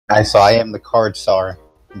I saw I am the card czar.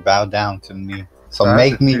 Bow down to me. So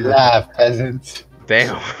make me laugh, peasants.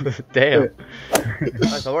 Damn. Damn.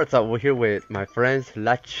 So what's up? We're here with my friends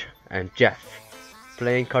Lach and Jeff.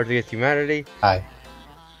 Playing Cards Against Humanity. Hi.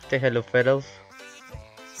 Say hello, fellows.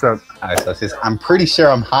 So, Alright, so it says, I'm pretty sure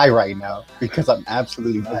I'm high right now because I'm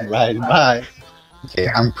absolutely mesmerized by. Okay,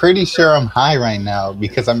 I'm pretty sure I'm high right now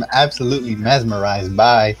because I'm absolutely mesmerized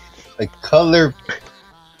by the color.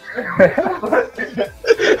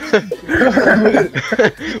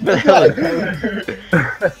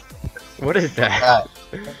 What is that?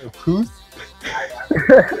 Poof.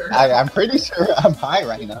 I'm pretty sure I'm high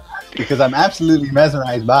right now because I'm absolutely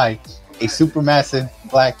mesmerized by a supermassive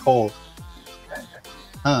black hole.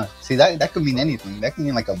 Huh? See, that could mean anything. That could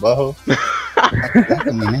mean like a boho. that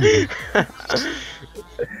could mean anything.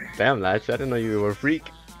 Damn, Latch, I didn't know you were a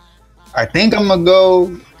freak. I think I'm gonna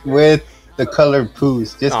go with the color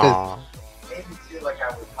poos just because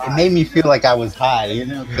it made me feel like I was high, you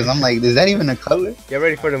know? Because I'm like, is that even a color? Get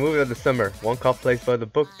ready for the movie of the summer. One cop plays by the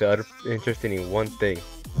book, the other interested in one thing.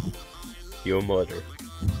 Your mother.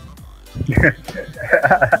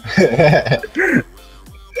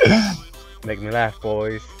 Make me laugh,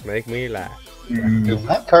 boys. Make me laugh. Dude,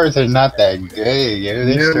 my cards are not that good, yo.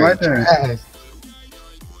 They're straight trash.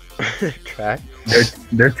 Trash?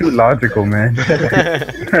 they're too logical, man. Yeah,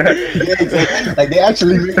 exactly. Like, they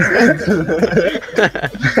actually make sense.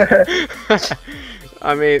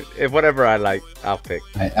 I mean, if whatever I like, I'll pick.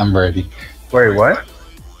 I'm ready. Wait, what?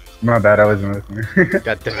 My bad, I wasn't listening.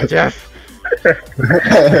 God damn it, Jeff.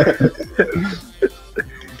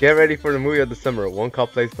 Get ready for the movie of the summer. One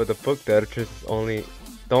cop plays for the book, the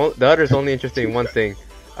other is only interested in one thing.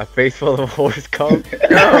 A face full of horse cum.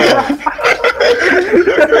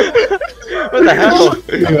 What the hell?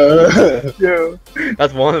 Yo.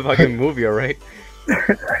 That's one fucking movie, alright?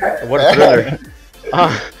 What a thriller.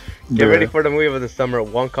 Get ready for the movie of the summer.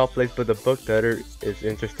 One cop plays for the book, the other is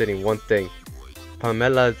interested in one thing.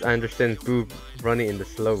 Pamela Anderson's boob running in the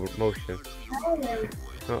slow motion.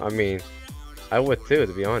 I mean, I would too,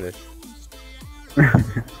 to be honest.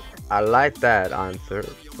 I like that answer,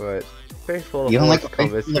 but face full of horse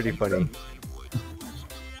cum is pretty funny.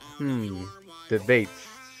 Debates.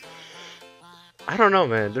 I don't know,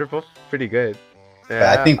 man. They're both pretty good.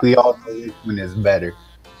 Yeah, I think we all know which one is better.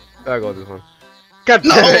 I'll go with this one. God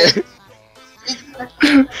damn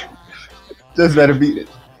it! Just better beat it.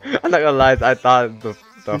 I'm not gonna lie, I thought the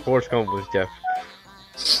horse cum was Jeff.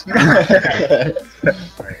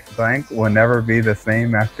 Blank will never be the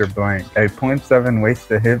same after blank. A 0.7 waist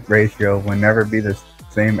to hip ratio will never be the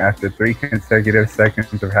same after 3 consecutive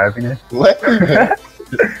seconds of having it. What?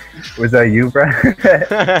 Was that you, bro?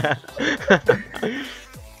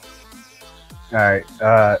 Alright,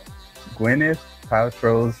 Gwyneth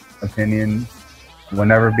Paltrow's opinions will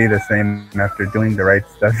never be the same after doing the right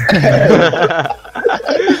stuff.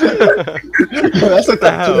 That's what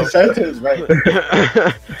the hell sentence, right?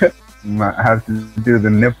 Might have to do the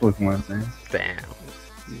nipples one, man. Damn.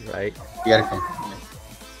 Right. You gotta come.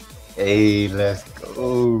 Hey, let's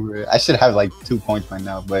go. I should have like 2 points by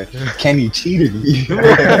now, but Kenny cheated me.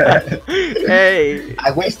 Hey.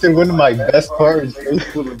 I wasted one of my best cards. Face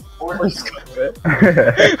full of horse.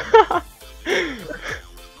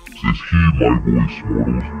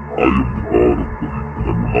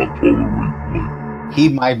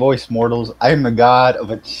 Heed my voice, mortals. I am the god of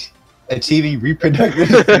achieving reproductive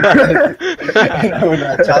success, and I will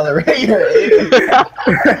not tolerate your ignorance.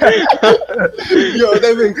 Yo,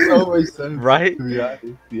 that makes so much sense. Right? To be honest,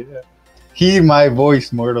 yeah. Heed my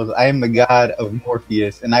voice, mortals. I am the god of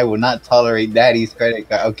Morpheus, and I will not tolerate daddy's credit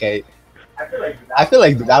card. Okay. I feel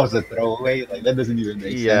like that was a throwaway. Like, that doesn't even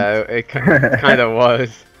make sense. Yeah, it kind of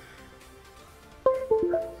was.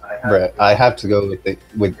 Bruh, I have to go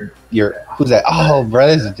with your. Who's that? Oh, bruh,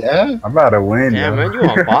 this is Jeff. I'm about to win. Yeah, yo. man, you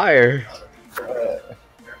on fire.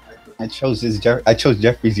 I chose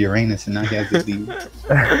Jeffrey's Uranus, and now he has to leave.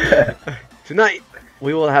 Tonight,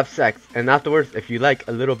 we will have sex, and afterwards, if you like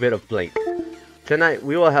a little bit of blank. Tonight,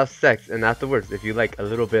 we will have sex, and afterwards, if you like a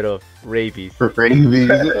little bit of rabies. Rabies.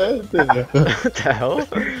 What the hell?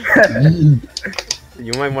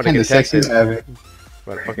 You might want to get tested.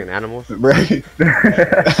 What, fucking animals? Right.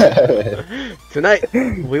 Tonight,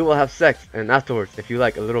 we will have sex, and afterwards, if you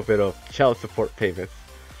like a little bit of child support payments.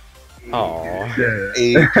 Aww.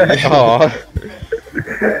 Aww.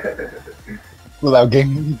 Without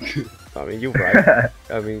gaming. I mean,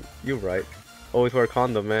 you're right. Always wear a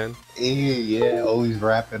condom, man. Yeah, always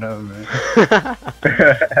wrap it up, man.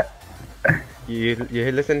 You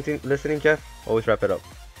listening, Jeff? Always wrap it up.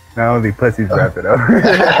 Not only pussies wrap it up.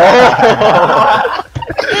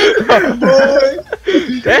 Boy,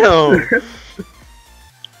 Damn.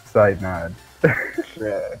 Side nod.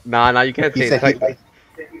 Bruh. Nah, you can't He say said it.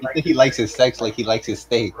 he likes his sex like he likes his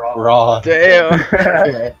steak raw.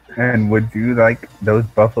 Damn. And would you like those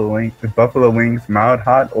buffalo wings mild,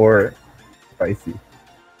 hot, or spicy?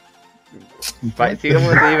 Spicy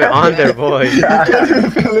wasn't even on there, boy.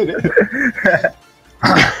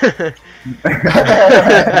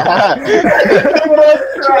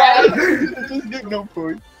 No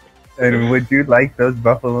point. And would you like those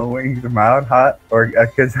buffalo wings mild, hot, or a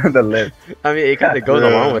kiss on the lips? I mean, it kind of goes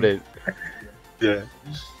along with it. Yeah.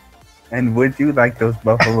 And would you like those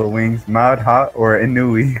buffalo wings mild, hot, or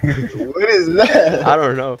inui? What is that? I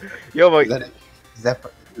don't know. Yo, but Is that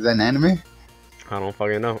an anime? I don't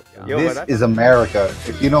fucking know. Yo, This but is America.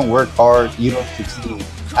 If you don't work hard, you don't succeed.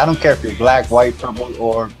 I don't care if you're black, white, purple,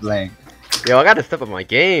 or blank. yo, I gotta step up my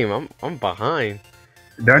game. I'm behind.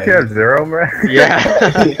 Don't you have zero, bro? Yeah.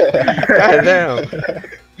 God damn.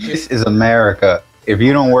 This is America. If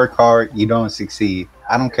you don't work hard, you don't succeed.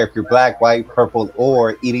 I don't care if you're black, white, purple,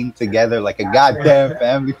 or eating together like a goddamn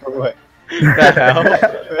family for what. The hell?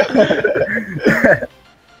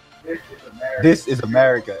 This is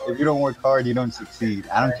America. If you don't work hard, you don't succeed.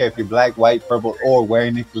 I don't care if you're black, white, purple, or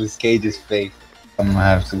wearing Nicolas Cage's face. I'm gonna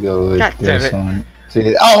have to go with God damn this it. one.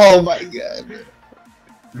 Oh my god.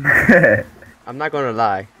 I'm not gonna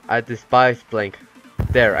lie. I despise blank.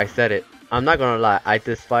 There, I said it. I'm not gonna lie. I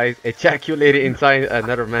despise ejaculating inside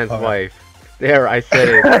another man's wife. There, I said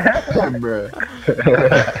it. Bruh.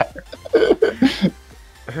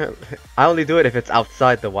 I only do it if it's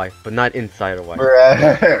outside the wife, but not inside the wife.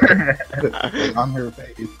 Bruh. On her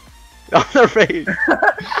face. On her face.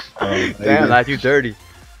 Oh, Damn, lad, you dirty.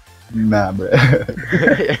 Nah, bruh.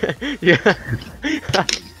 Yeah.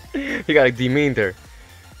 You gotta demean her.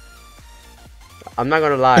 I'm not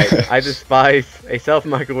gonna lie. I despise a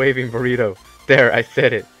self-microwaving burrito. There, I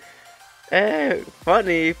said it.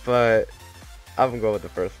 Funny, but I'm gonna go with the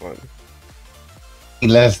first one.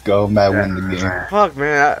 Let's go, Matt. Win the game. Fuck,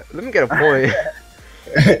 man. Let me get a point.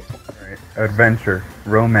 Alright. Adventure,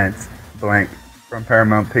 romance, blank. From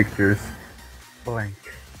Paramount Pictures, blank.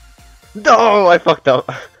 No, I fucked up.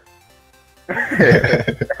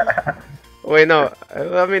 Wait, no.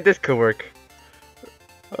 I mean, this could work.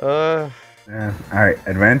 Alright,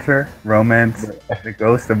 adventure, romance, the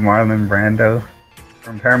ghost of Marlon Brando.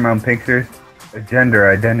 From Paramount Pictures, a gender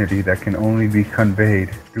identity that can only be conveyed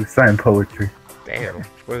through sign poetry. Damn.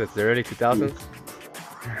 What is it, the early 2000s?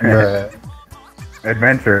 Bruh.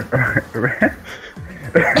 Adventure.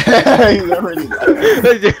 He's already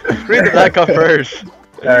Read the back up first.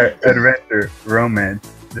 Adventure, romance,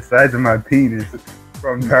 the size of my penis.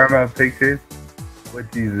 From Paramount Pictures,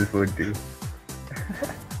 what Jesus would do.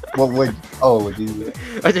 What would? Oh, what Jesus?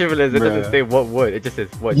 I just realized it Bruh. doesn't say what would. It just says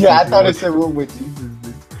what. Yeah, I Jesus thought would. it said what would Jesus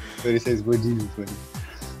do, but it says what Jesus would do.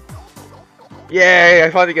 Yay! I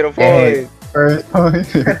finally get a Hey. point. First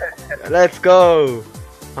point. Let's go.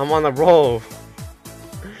 I'm on a roll.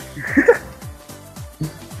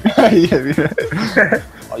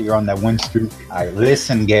 Oh, you're on that one streak. Alright,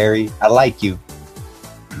 listen, Gary. I like you.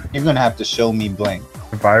 You're gonna have to show me blank.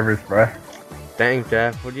 Survivors, bruh. Dang,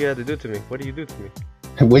 Jeff. What do you have to do to me? What do you do to me?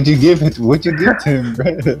 What'd you give it? What'd you give to him, bro?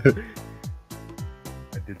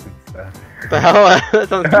 I did some stuff. The hell? That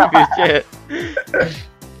sounds creepy as shit.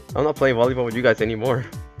 I'm not playing volleyball with you guys anymore.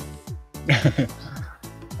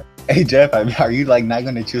 Hey Jeff, are you like not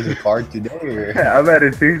gonna choose a card today? Or? I'm about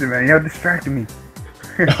to choose it, man. Y'all distracted me.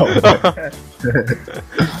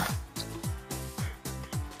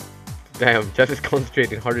 Damn, Jeff is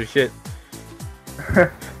concentrating hard as shit.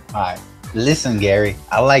 Alright, listen, Gary.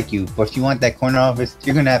 I like you, but if you want that corner office,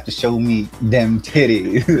 you're gonna have to show me them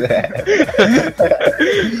titties.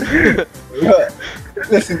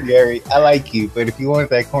 Listen, Gary. I like you, but if you want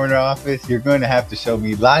that corner office, you're gonna have to show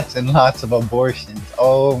me lots and lots of abortions.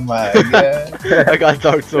 Oh my god. I got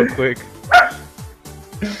dark so quick.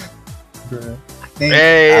 Bruh. I think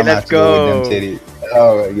Hey, I'm let's about to go go. with them titties.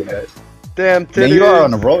 Oh my god. Damn, Man, you are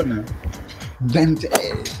on the titties. road now. Them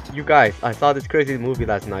titties. You guys, I saw this crazy movie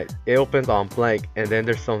last night. It opens on blank, and then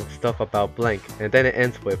there's some stuff about blank, and then it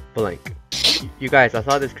ends with blank. You guys, I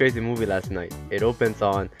saw this crazy movie last night. It opens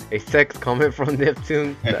on a sex comet from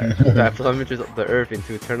Neptune that plummetes the Earth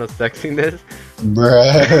into eternal sexiness.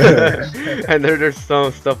 Bruh. And then there's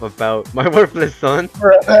some stuff about my worthless son.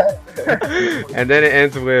 And then it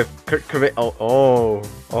ends with oh.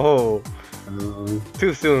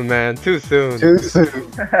 Too soon, man. Too soon. Too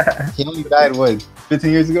soon. He only died, what,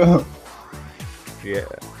 15 years ago? Yeah.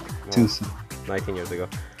 Too soon. 19 years ago.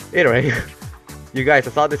 Anyway, you guys,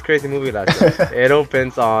 I saw this crazy movie last night. It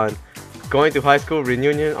opens on going to high school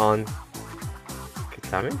reunion on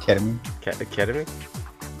Ketamine? Ketamine. Ketamine?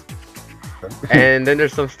 And then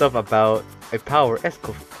there's some stuff about a power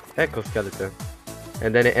exoskeleton.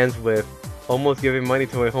 And then it ends with almost giving money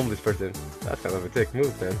to a homeless person. That's kind of a dick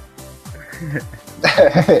move, man.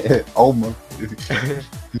 Almost.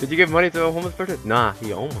 Did you give money to a homeless person? Nah,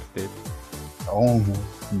 he almost did. Almost,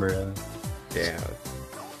 bruh. Yeah.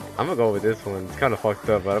 I'm gonna go with this one. It's kind of fucked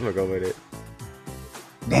up, but I'm gonna go with it.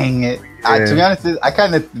 Dang it. Yeah. To be honest,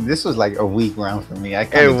 this was like a weak round for me. I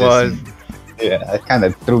kind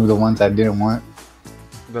of threw the ones I didn't want.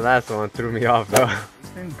 The last one threw me off, though.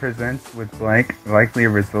 Presents with blank, likely a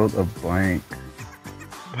result of blank.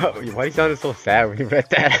 Why you sounded so sad when you read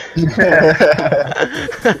that?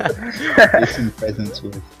 Jason presents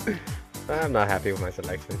with. I'm not happy with my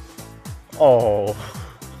selection. Oh.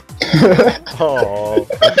 Oh.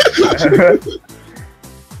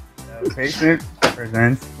 Patient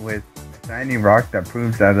presents with a shiny rock that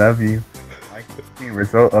proves I love you. Likely a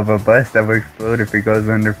result of a bus that will explode if it goes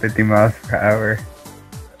under 50 miles per hour.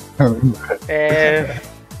 Eh.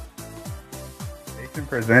 Patient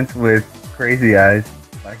presents with crazy eyes.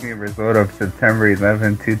 Likely a result of September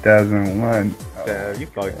 11, 2001. Damn, you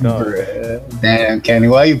fucked up. Bruh. Damn, Kenny,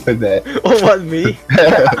 why you put that? Oh, what, me?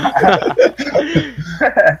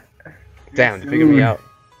 Damn, you figured me out.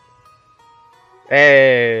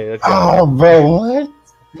 Hey, let's go. Oh, bro, what?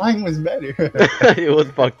 Mine was better. It was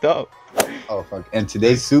fucked up. Oh, fuck. And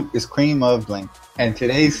today's soup is cream of blank. And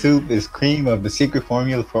today's soup is cream of the secret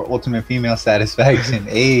formula for ultimate female satisfaction.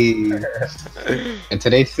 Hey. And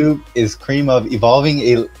today's soup is cream of evolving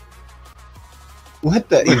a... What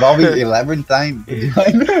the? Evolving a labyrinthine? Do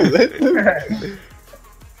I know?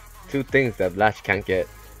 Two things that Blatch can't get.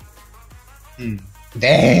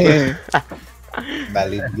 Damn.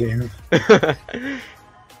 Valid game.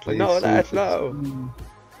 No, that's no.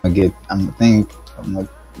 I'm gonna think. I'm gonna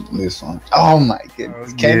this one. Oh my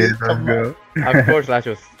goodness. Can you come on? Of course, Lash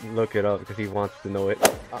will look it up because he wants to know it.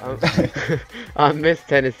 I'm Miss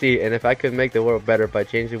Tennessee, and if I could make the world better by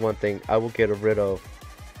changing one thing, I will get rid of.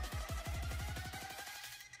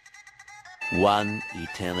 One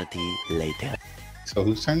eternity later. So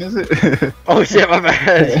whose turn is it? Oh shit, my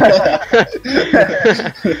bad.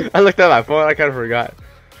 I looked at my phone. I kind of forgot.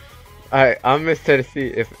 Alright, I'm Miss Tennessee.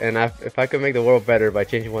 If I could make the world better by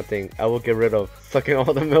changing one thing, I will get rid of sucking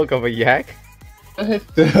all the milk of a yak.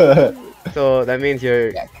 So that means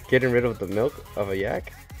you're getting rid of the milk of a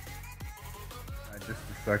yak? Just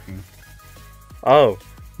the sucking. Oh.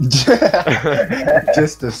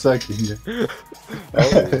 Just the sucking.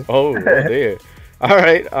 Oh dear.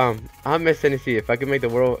 Alright, I'm Miss Tennessee. If I could make the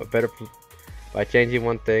world a better by changing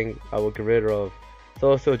one thing, I will get rid of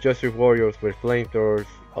social justice warriors with flamethrowers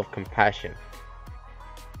of compassion.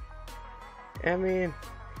 I mean,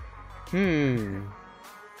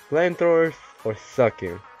 flamethrowers or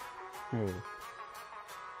sucking?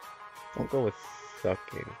 I'll go with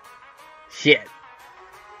sucking. Shit.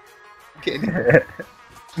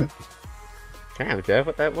 Damn, Jeff,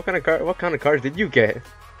 what kind of cards did you get?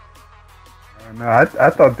 No, I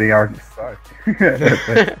thought they already sucked.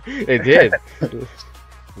 They did.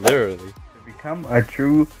 Literally. To become a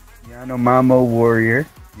true Yanomamo warrior,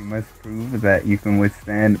 you must prove that you can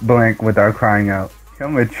withstand blank without crying out.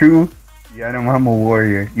 Become a true Yanomamo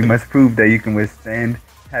warrior, you must prove that you can withstand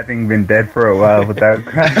having been dead for a while without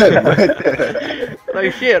crying out.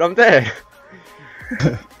 Like shit, I'm dead.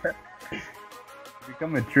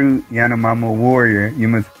 Become a true Yanomamo warrior, you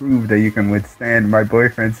must prove that you can withstand my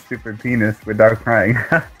boyfriend's stupid penis without crying.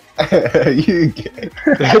 You get.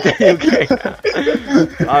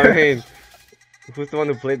 I mean, who's the one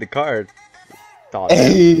who played the card?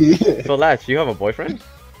 Hey. So, Latch, you have a boyfriend?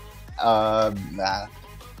 Nah.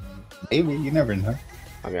 Maybe, you never know.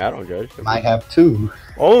 I mean, I don't judge. Might have two.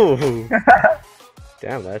 Oh!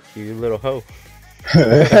 Damn, Latch, you little hoe.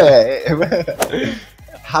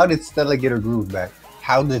 How did Stella get her groove back?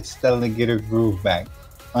 How did Stella get her groove back?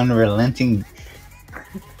 Unrelenting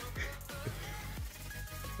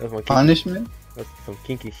punishment? That's some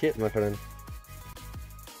kinky shit, my friend.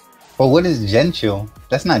 But what is genital?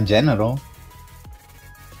 That's not genital.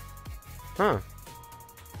 Huh.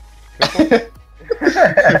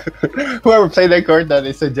 Whoever played that card thought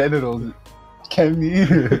they said genitals. Can me.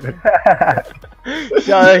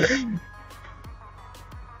 Shush.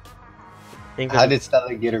 How did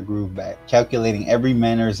Stella get her groove back? Calculating every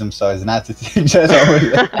mannerism so as not to just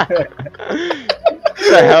always. What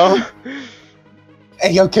the hell?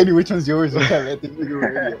 Hey, yo, Kenny, which one's yours? I can't let the nigga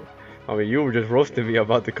radio. I mean, you were just roasting me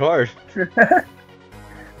about the card.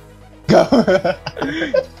 Go.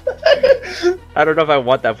 I don't know if I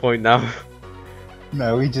want that point now.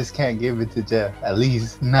 No, we just can't give it to Jeff. At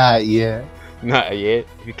least not yet. Not yet.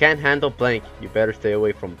 If you can't handle blank, you better stay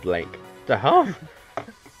away from blank. The hell?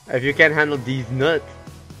 If you can't handle these nuts,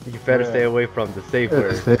 you better stay away from the safe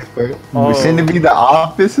word. Safe word. Oh. Shouldn't it be the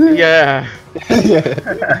opposite? Yeah.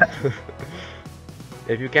 Yeah.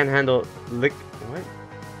 If you can't handle lick, what?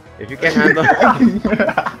 If you can't handle,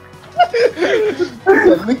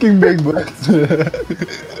 Licking big butts.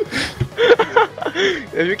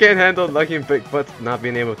 if you can't handle licking big butts, not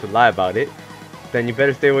being able to lie about it, then you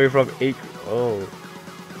better stay away from eight. Oh.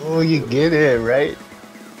 Oh, you get it, right?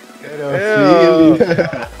 Ew.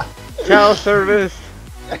 Child service.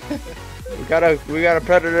 We got a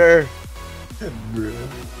predator.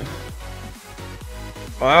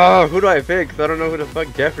 Oh, who do I pick? 'Cause I don't know who the fuck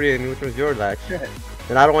Jeffrey and which one's your latch.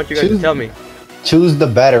 And I don't want you guys to tell me. Choose the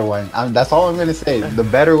better one. That's all I'm gonna say. The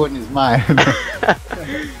better one is mine.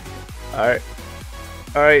 Alright.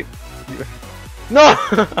 Alright. No!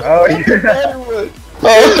 Oh, The yeah. better one.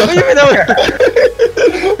 What do you mean that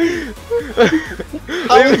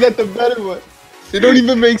How is that the better one? It don't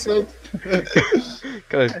even make sense.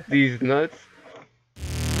 Cause these nuts.